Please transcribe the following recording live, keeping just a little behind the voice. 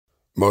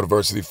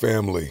Motiversity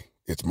family,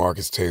 it's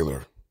Marcus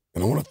Taylor,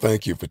 and I want to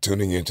thank you for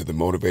tuning into the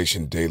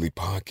Motivation Daily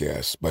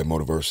Podcast by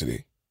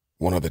Motiversity,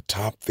 one of the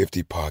top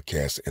 50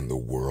 podcasts in the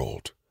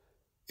world.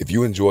 If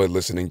you enjoy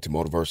listening to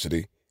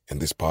Motiversity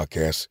and this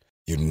podcast,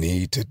 you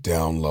need to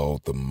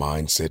download the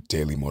Mindset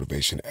Daily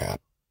Motivation app.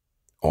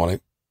 On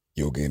it,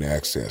 you'll gain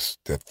access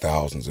to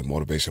thousands of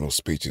motivational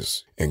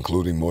speeches,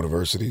 including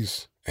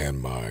Motiversity's and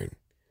mine.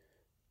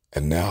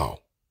 And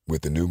now,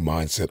 with the new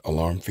Mindset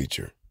Alarm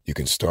feature, you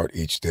can start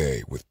each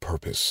day with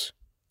purpose,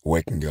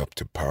 waking up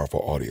to powerful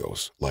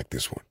audios like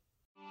this one.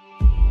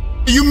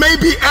 You may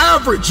be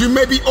average, you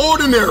may be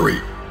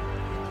ordinary,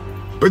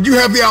 but you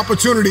have the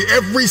opportunity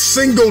every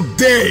single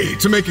day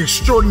to make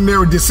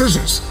extraordinary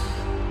decisions.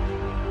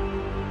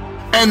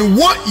 And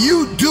what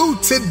you do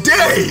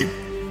today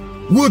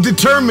will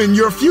determine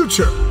your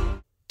future.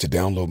 To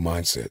download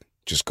Mindset,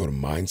 just go to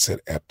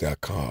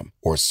mindsetapp.com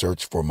or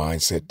search for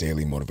Mindset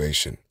Daily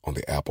Motivation on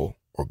the Apple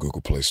or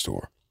Google Play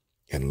Store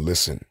and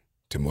listen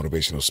to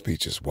motivational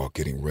speeches while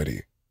getting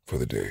ready for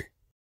the day.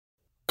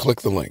 Click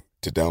the link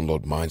to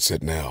download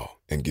Mindset now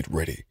and get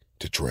ready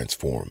to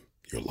transform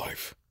your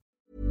life.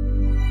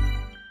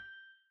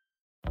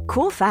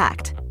 Cool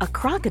fact, a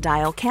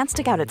crocodile can't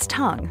stick out its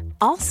tongue.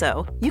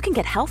 Also, you can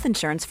get health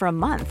insurance for a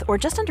month or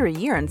just under a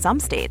year in some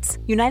states.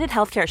 United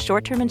Healthcare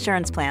short-term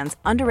insurance plans,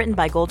 underwritten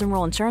by Golden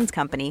Rule Insurance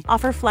Company,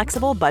 offer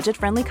flexible,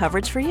 budget-friendly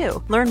coverage for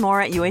you. Learn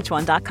more at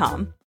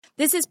UH1.com.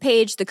 This is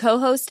Paige, the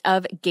co-host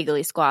of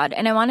Giggly Squad,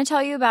 and I want to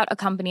tell you about a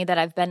company that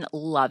I've been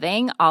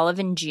loving,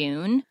 Olive &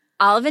 June.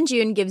 Olive &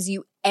 June gives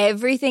you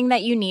everything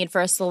that you need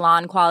for a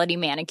salon-quality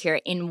manicure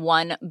in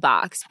one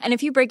box. And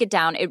if you break it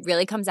down, it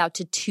really comes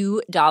out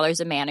to $2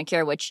 a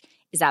manicure, which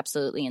is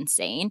absolutely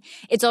insane.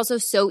 It's also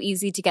so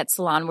easy to get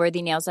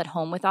salon-worthy nails at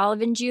home with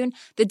Olive & June.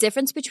 The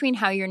difference between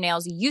how your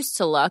nails used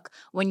to look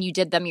when you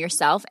did them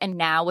yourself and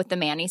now with the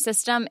Mani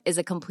system is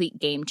a complete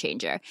game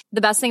changer.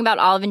 The best thing about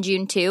Olive &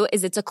 June, too,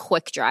 is it's a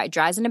quick dry.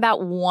 Dries in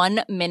about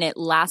 1 minute,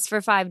 lasts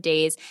for 5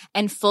 days,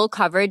 and full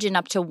coverage in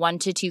up to 1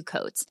 to 2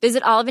 coats.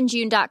 Visit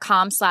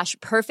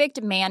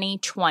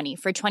oliveandjune.com/perfectmani20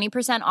 for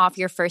 20% off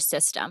your first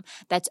system.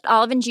 That's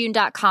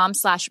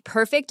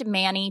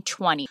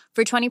oliveandjune.com/perfectmani20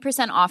 for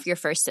 20% off your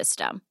first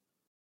system.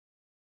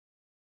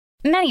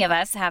 Many of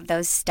us have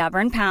those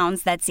stubborn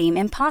pounds that seem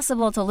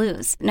impossible to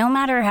lose, no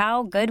matter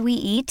how good we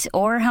eat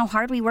or how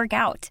hard we work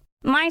out.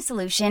 My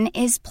solution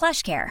is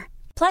PlushCare.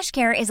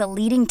 PlushCare is a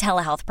leading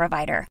telehealth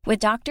provider with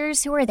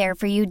doctors who are there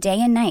for you day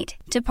and night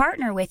to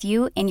partner with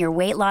you in your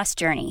weight loss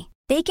journey.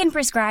 They can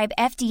prescribe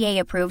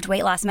FDA-approved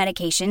weight loss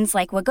medications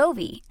like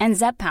Wegovy and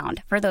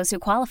Zepbound for those who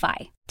qualify.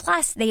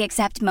 Plus, they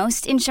accept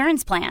most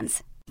insurance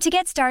plans. To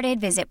get started,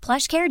 visit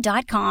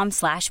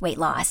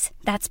plushcare.com/weightloss.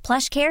 That's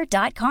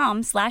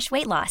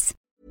plushcare.com/weightloss.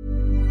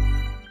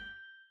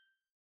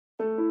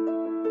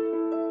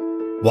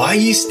 Why are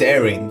you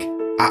staring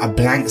at a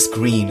blank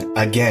screen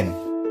again?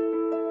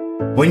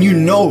 When you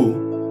know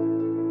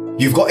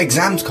you've got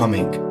exams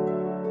coming,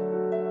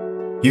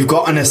 you've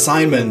got an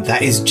assignment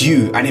that is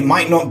due, and it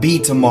might not be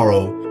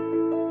tomorrow,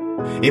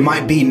 it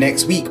might be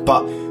next week,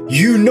 but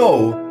you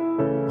know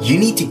you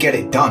need to get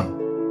it done.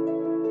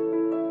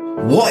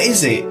 What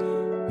is it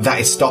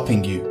that is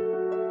stopping you?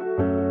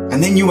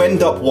 And then you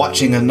end up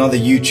watching another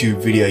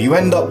YouTube video. You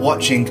end up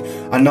watching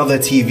another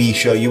TV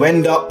show. You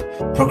end up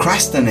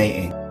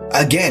procrastinating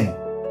again.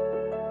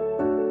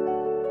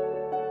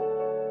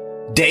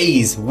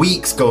 Days,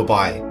 weeks go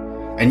by,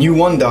 and you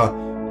wonder,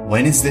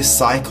 when is this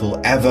cycle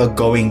ever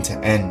going to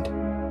end?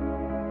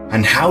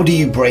 And how do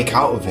you break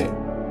out of it?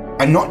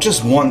 And not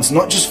just once,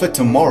 not just for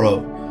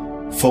tomorrow,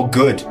 for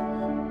good.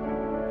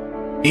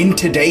 In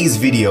today's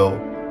video,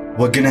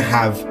 we're gonna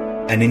have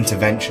an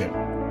intervention.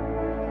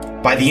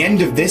 By the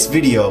end of this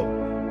video,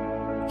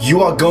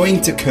 you are going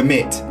to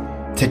commit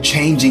to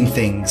changing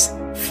things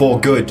for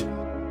good.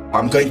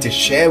 I'm going to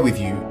share with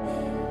you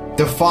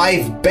the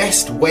 5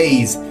 best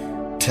ways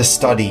to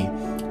study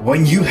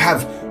when you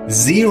have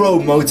zero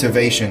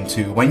motivation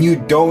to, when you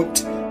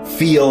don't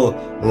feel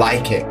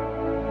like it.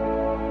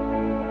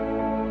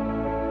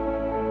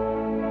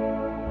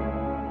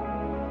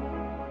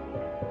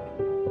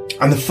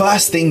 And the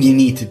first thing you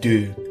need to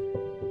do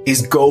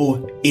is go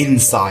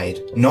inside,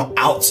 not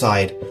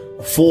outside,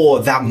 for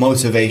that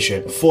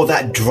motivation, for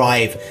that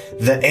drive,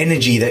 the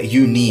energy that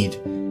you need.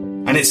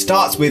 And it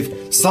starts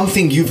with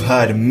something you've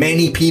heard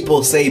many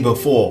people say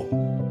before.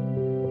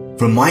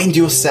 Remind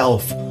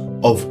yourself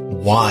of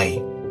why.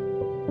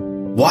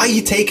 Why are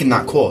you taking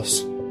that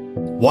course?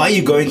 Why are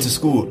you going to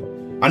school?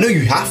 I know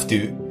you have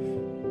to,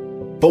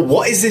 but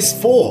what is this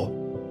for?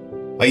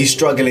 Are you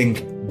struggling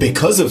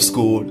because of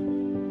school,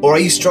 or are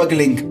you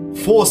struggling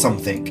for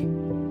something?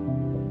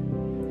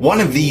 One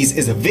of these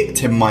is a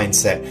victim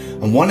mindset,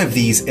 and one of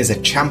these is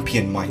a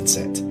champion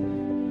mindset.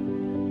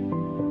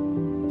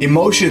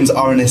 Emotions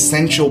are an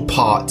essential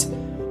part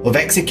of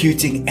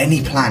executing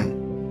any plan.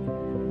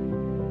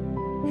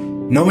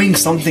 Knowing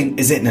something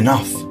isn't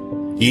enough.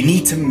 You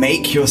need to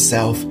make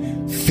yourself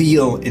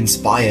feel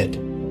inspired.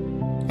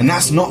 And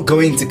that's not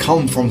going to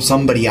come from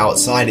somebody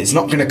outside. It's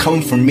not going to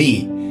come from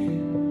me.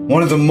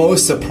 One of the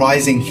most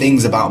surprising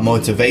things about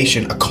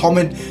motivation, a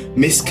common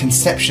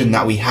misconception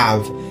that we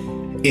have,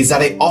 is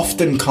that it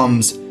often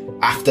comes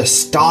after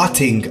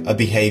starting a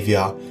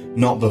behavior,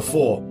 not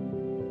before.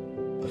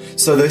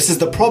 So this is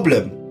the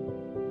problem.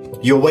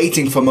 You're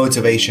waiting for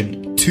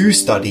motivation to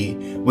study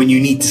when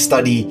you need to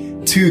study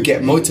to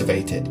get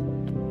motivated.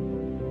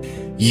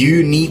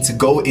 You need to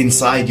go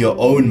inside your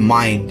own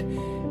mind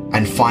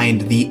and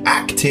find the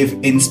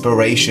active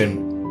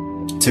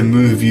inspiration to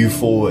move you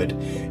forward.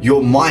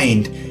 Your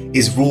mind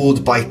is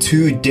ruled by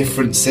two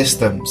different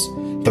systems,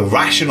 the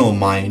rational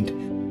mind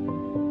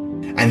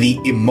and the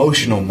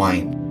emotional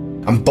mind,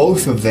 and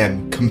both of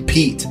them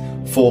compete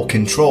for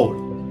control.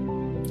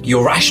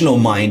 Your rational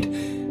mind,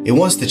 it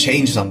wants to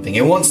change something,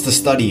 it wants to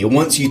study, it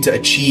wants you to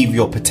achieve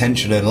your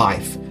potential in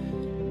life.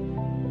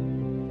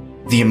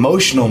 The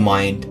emotional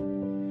mind,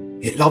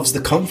 it loves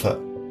the comfort,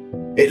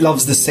 it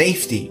loves the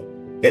safety,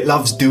 it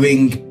loves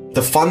doing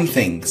the fun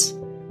things,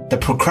 the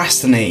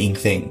procrastinating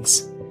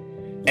things.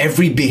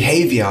 Every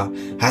behavior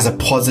has a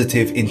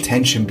positive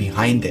intention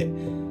behind it.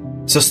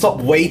 So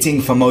stop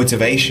waiting for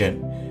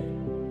motivation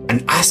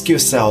and ask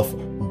yourself,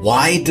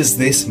 why does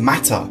this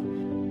matter?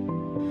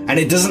 And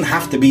it doesn't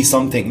have to be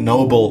something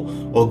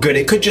noble or good.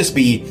 It could just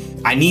be,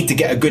 I need to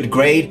get a good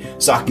grade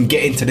so I can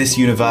get into this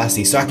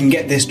university, so I can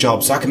get this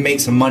job, so I can make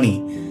some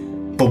money.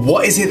 But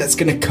what is it that's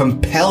going to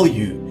compel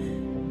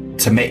you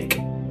to make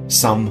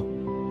some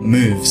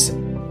moves?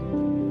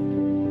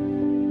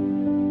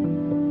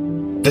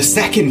 The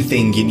second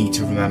thing you need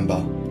to remember,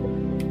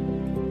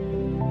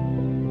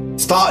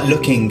 start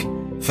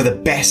looking for the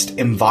best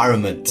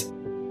environment.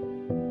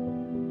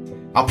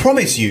 I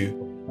promise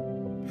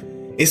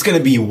you, it's going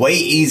to be way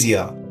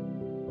easier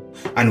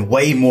and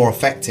way more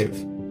effective.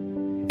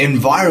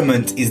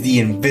 Environment is the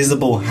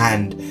invisible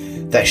hand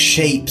that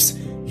shapes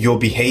your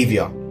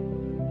behavior.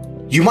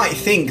 You might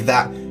think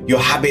that your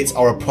habits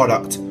are a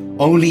product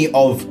only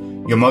of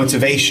your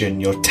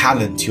motivation, your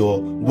talent, your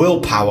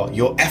willpower,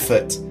 your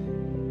effort,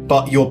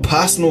 but your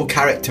personal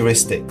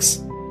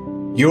characteristics,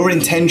 your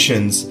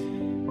intentions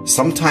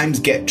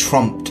sometimes get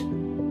trumped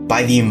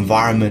by the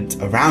environment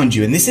around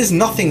you. And this is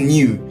nothing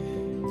new.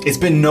 It's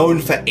been known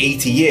for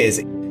 80 years.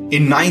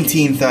 In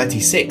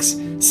 1936,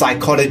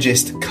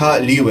 psychologist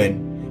Kurt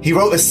Lewin, he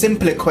wrote a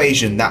simple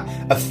equation that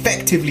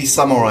effectively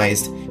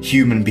summarized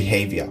human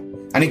behavior.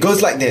 And it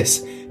goes like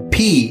this: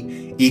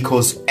 P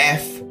equals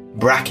F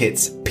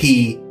brackets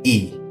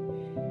PE.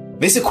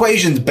 This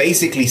equation's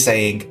basically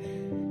saying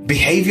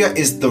behavior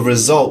is the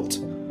result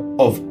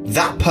of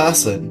that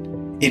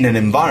person in an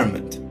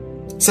environment.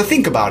 So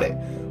think about it.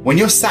 When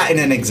you're sat in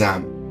an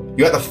exam,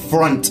 you're at the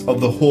front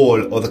of the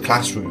hall or the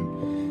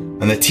classroom,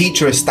 and the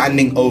teacher is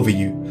standing over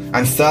you,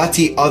 and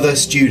 30 other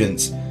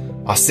students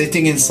are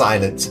sitting in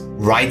silence,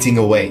 writing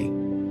away.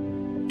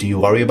 Do you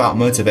worry about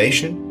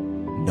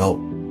motivation? No.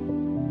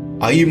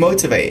 Are you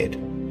motivated?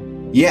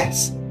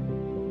 Yes.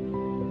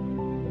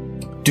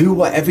 Do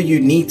whatever you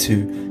need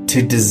to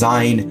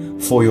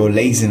design for your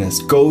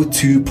laziness. Go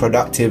to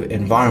productive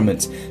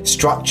environments.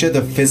 Structure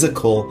the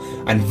physical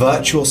and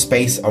virtual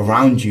space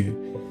around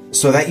you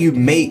so that you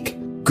make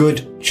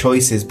good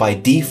choices by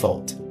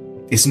default.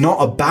 It's not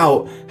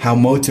about how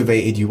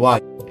motivated you are.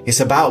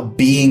 It's about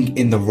being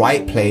in the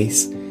right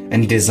place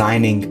and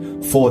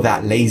designing for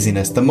that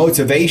laziness. The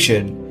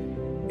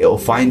motivation, it will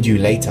find you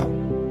later.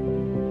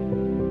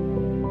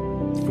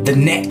 The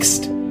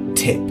next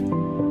tip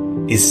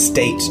is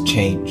state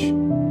change.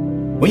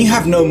 When you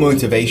have no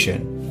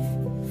motivation,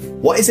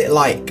 what is it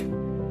like?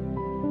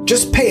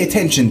 Just pay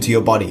attention to your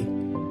body.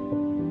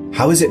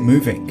 How is it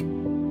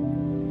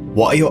moving?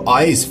 What are your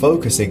eyes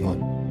focusing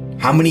on?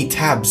 How many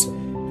tabs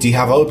do you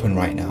have open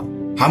right now?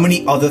 How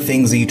many other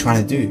things are you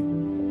trying to do?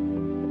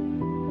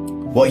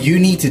 What you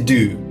need to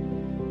do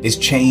is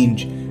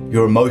change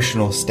your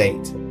emotional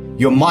state.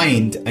 Your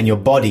mind and your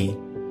body,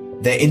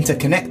 they're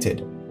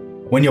interconnected.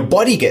 When your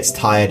body gets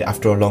tired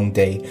after a long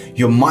day,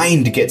 your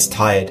mind gets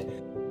tired.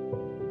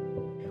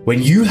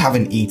 When you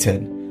haven't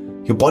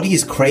eaten, your body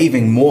is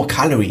craving more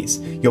calories.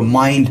 Your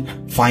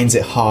mind finds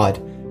it hard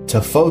to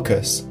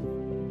focus.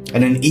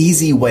 And an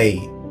easy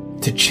way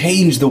to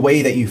change the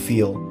way that you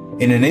feel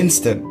in an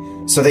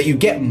instant so that you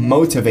get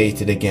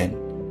motivated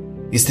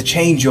again is to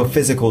change your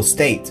physical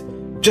state.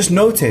 Just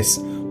notice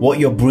what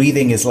your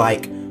breathing is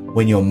like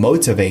when you're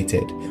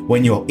motivated,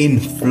 when you're in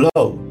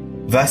flow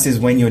versus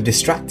when you're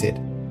distracted.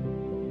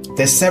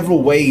 There's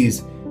several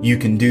ways you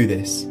can do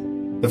this.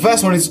 The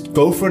first one is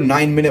go for a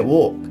 9-minute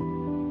walk.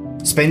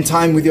 Spend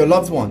time with your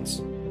loved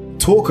ones.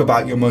 Talk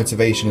about your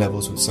motivation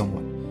levels with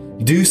someone.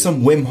 Do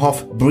some Wim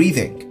Hof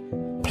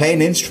breathing. Play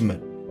an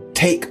instrument.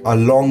 Take a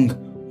long,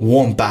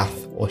 warm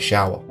bath or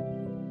shower.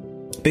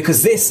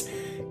 Because this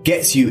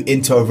gets you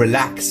into a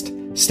relaxed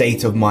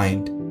state of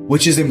mind,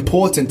 which is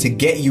important to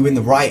get you in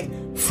the right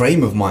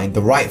frame of mind,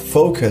 the right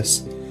focus.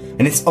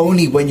 And it's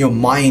only when your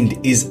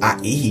mind is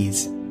at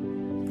ease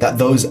that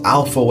those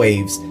alpha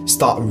waves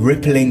start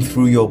rippling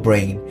through your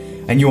brain,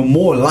 and you're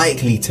more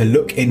likely to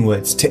look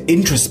inwards, to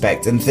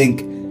introspect and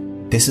think,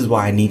 this is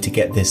why I need to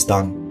get this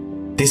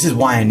done. This is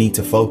why I need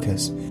to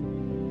focus.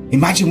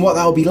 Imagine what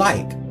that would be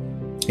like.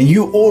 And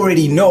you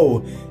already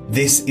know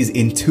this is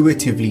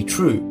intuitively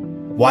true.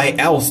 Why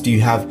else do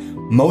you have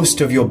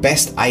most of your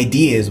best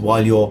ideas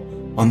while you're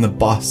on the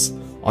bus,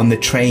 on the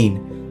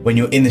train, when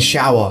you're in the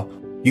shower?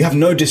 You have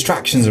no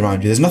distractions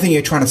around you. There's nothing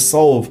you're trying to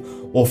solve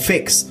or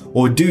fix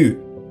or do.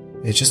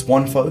 It's just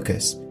one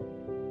focus.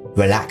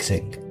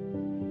 Relaxing.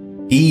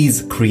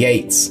 Ease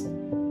creates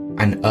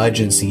and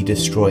urgency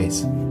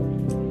destroys.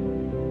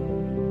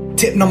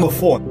 Tip number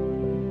 4,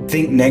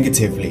 think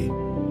negatively.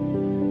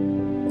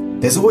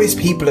 There's always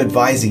people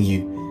advising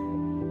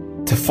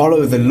you to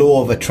follow the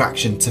law of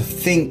attraction, to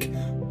think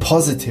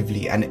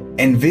positively and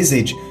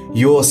envisage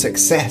your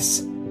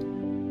success.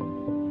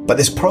 But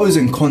there's pros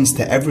and cons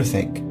to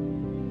everything.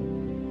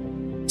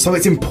 So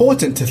it's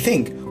important to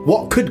think,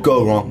 what could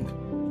go wrong?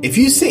 If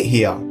you sit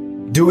here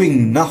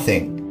doing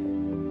nothing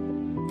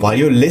while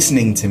you're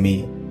listening to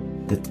me,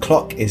 the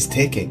clock is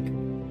ticking.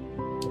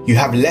 You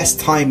have less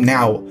time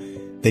now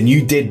than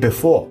you did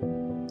before.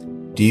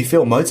 Do you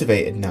feel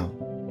motivated now?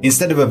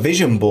 Instead of a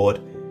vision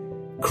board,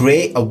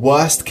 create a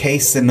worst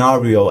case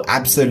scenario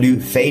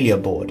absolute failure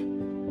board.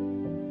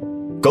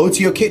 Go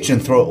to your kitchen,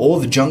 throw all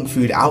the junk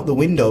food out the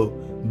window,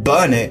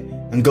 burn it,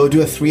 and go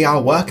do a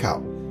 3-hour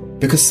workout.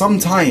 Because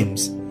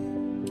sometimes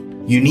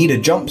you need a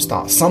jump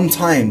start.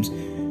 Sometimes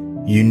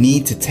you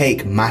need to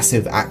take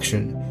massive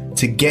action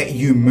to get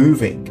you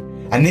moving.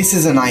 And this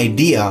is an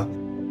idea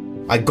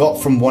I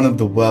got from one of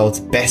the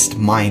world's best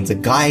minds, a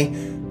guy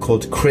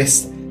called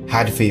Chris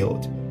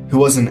Hadfield, who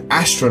was an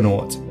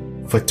astronaut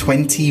for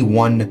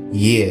 21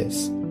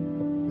 years.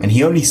 And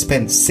he only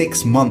spent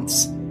 6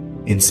 months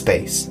in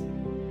space.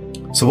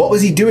 So what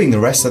was he doing the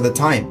rest of the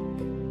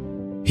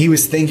time? He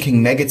was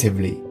thinking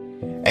negatively.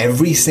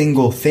 Every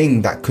single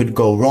thing that could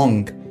go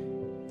wrong,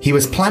 he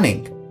was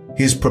planning,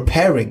 he was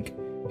preparing,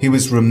 he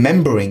was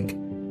remembering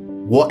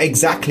what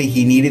exactly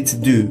he needed to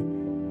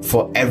do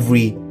for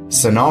every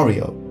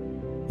scenario.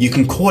 You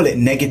can call it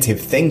negative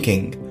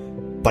thinking,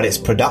 but it's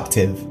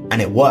productive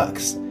and it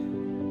works.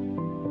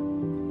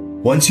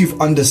 Once you've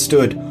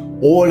understood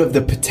all of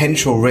the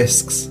potential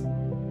risks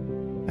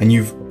and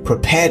you've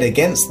prepared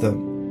against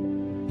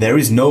them, there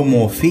is no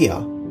more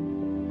fear,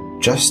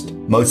 just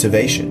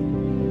motivation.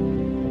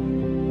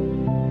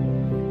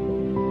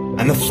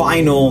 And the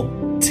final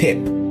tip,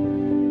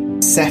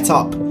 set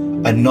up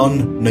a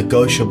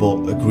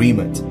non-negotiable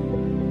agreement.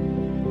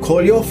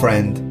 Call your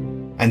friend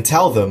and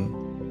tell them,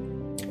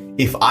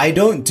 if I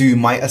don't do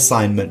my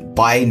assignment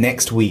by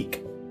next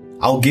week,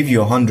 I'll give you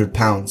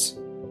 £100.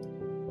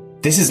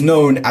 This is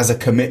known as a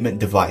commitment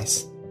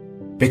device,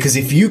 because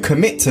if you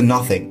commit to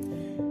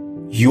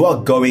nothing, you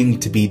are going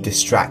to be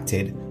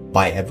distracted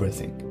by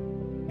everything.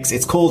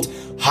 It's called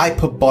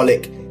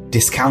hyperbolic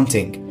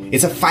discounting.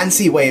 It's a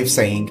fancy way of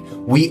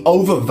saying we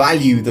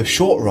overvalue the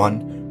short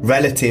run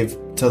relative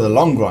to the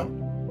long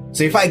run.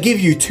 So if I give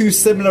you 2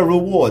 similar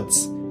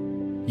rewards,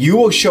 you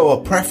will show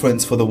a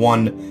preference for the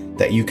one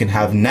that you can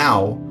have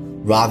now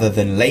rather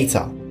than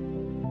later.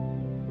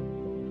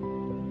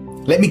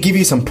 Let me give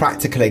you some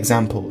practical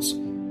examples.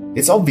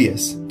 It's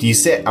obvious. Do you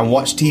sit and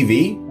watch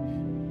TV?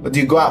 Or do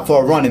you go out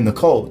for a run in the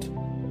cold?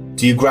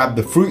 Do you grab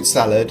the fruit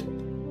salad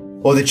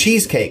or the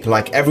cheesecake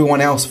like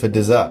everyone else for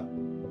dessert?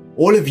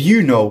 All of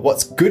you know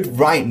what's good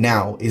right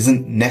now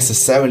isn't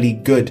necessarily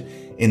good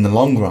in the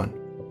long run.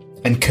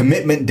 And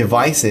commitment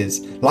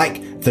devices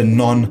like the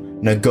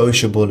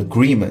non-negotiable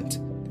agreement,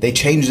 they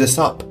change this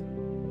up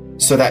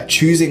so that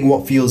choosing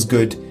what feels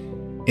good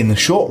in the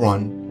short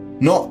run,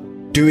 not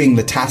doing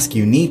the task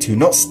you need to,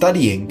 not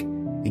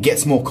studying, it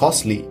gets more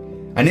costly.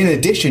 And in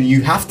addition,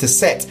 you have to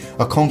set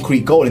a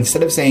concrete goal.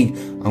 Instead of saying,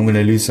 I'm going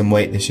to lose some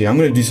weight this year, I'm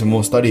going to do some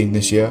more studying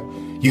this year,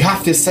 you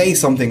have to say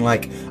something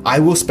like, I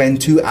will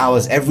spend 2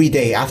 hours every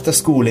day after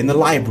school in the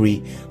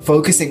library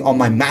focusing on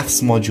my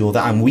maths module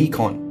that I'm weak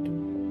on.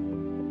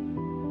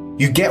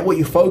 You get what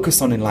you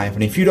focus on in life,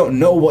 and if you don't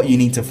know what you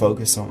need to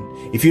focus on,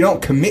 if you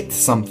don't commit to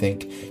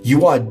something,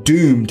 you are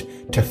doomed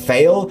to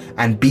fail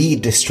and be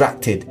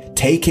distracted.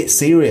 Take it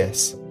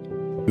serious.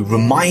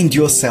 Remind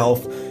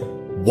yourself,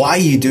 why are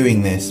you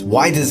doing this?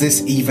 Why does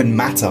this even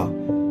matter?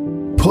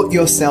 Put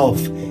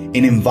yourself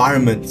in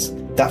environments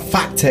that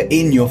factor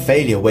in your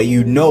failure, where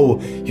you know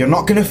you're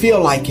not going to feel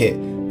like it,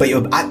 but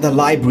you're at the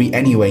library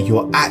anyway,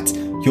 you're at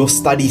your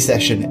study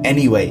session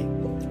anyway.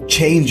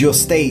 Change your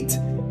state.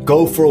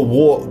 Go for a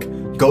walk,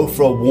 go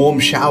for a warm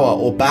shower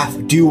or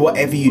bath, do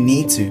whatever you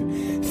need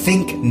to.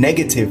 Think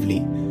negatively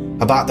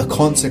about the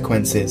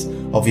consequences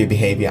of your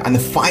behavior. And the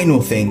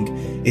final thing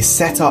is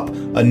set up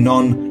a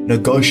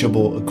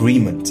non-negotiable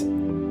agreement.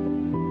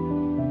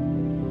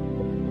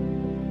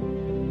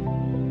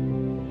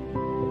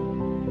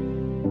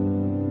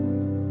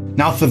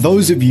 Now, for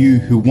those of you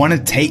who want to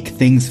take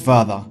things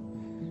further,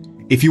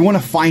 if you want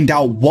to find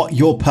out what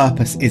your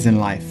purpose is in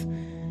life,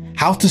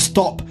 how to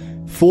stop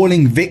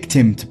falling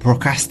victim to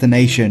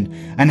procrastination,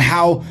 and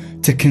how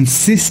to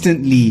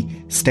consistently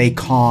stay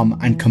calm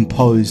and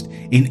composed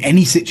in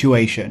any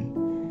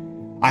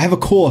situation, I have a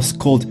course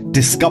called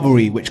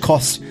Discovery, which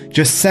costs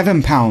just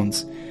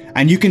 £7,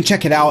 and you can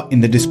check it out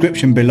in the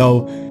description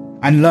below.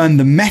 and learn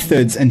the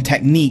methods and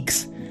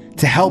techniques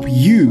to help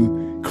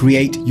you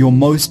create your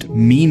most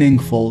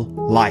meaningful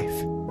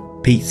life.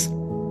 Peace.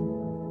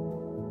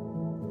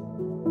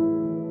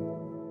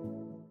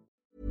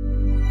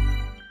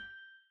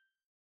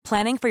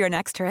 Planning for your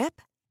next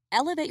trip?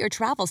 Elevate your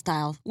travel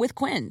style with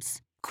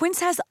Quince. Quince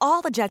has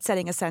all the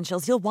jet-setting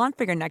essentials you'll want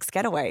for your next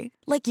getaway,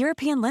 like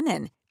European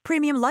linen,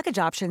 premium luggage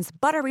options,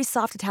 buttery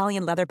soft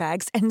Italian leather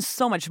bags, and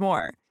so much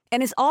more.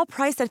 And is all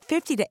priced at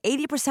 50 to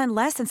 80%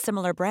 less than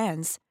similar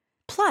brands.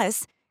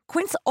 Plus,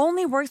 Quince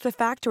only works with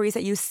factories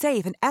that use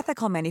safe and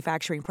ethical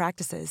manufacturing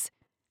practices.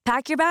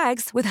 Pack your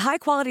bags with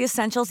high-quality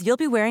essentials you'll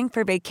be wearing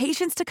for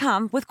vacations to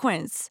come with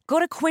Quince. Go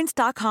to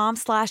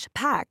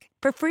quince.com/pack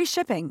for free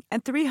shipping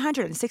and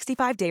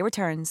 365-day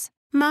returns.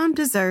 Mom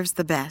deserves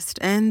the best,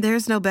 and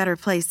there's no better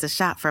place to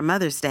shop for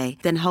Mother's Day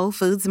than Whole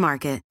Foods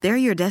Market. They're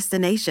your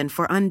destination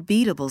for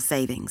unbeatable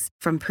savings,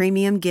 from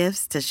premium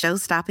gifts to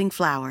show-stopping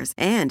flowers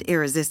and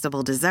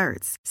irresistible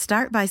desserts.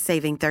 Start by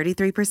saving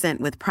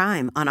 33% with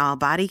Prime on all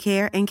body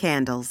care and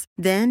candles.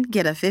 Then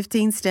get a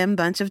 15-stem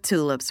bunch of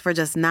tulips for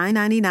just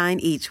 $9.99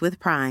 each with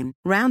Prime.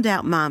 Round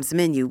out Mom's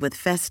menu with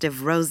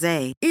festive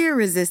rosé,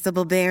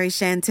 irresistible berry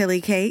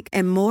chantilly cake,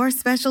 and more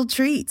special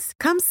treats.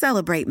 Come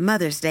celebrate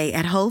Mother's Day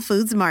at Whole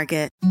Foods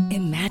Market.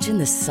 Imagine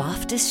the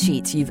softest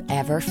sheets you've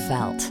ever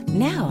felt.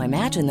 Now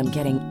imagine them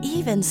getting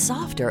even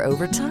softer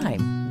over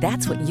time.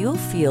 That's what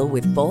you'll feel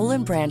with Boll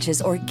 &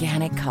 Branch's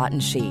organic cotton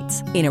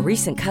sheets. In a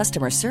recent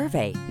customer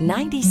survey,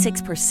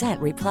 96%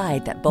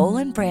 replied that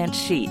Boll & Branch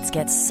sheets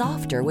get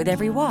softer with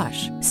every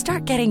wash.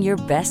 Start getting your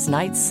best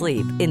night's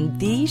sleep in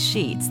these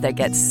sheets that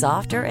get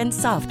softer and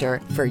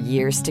softer for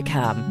years to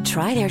come.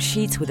 Try their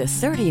sheets with a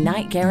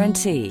 30-night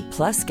guarantee.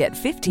 Plus, get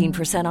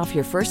 15% off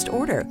your first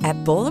order at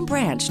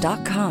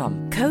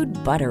bollandbranch.com. Code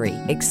BUTTERY.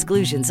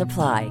 Exclusions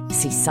apply.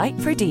 See site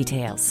for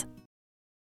details.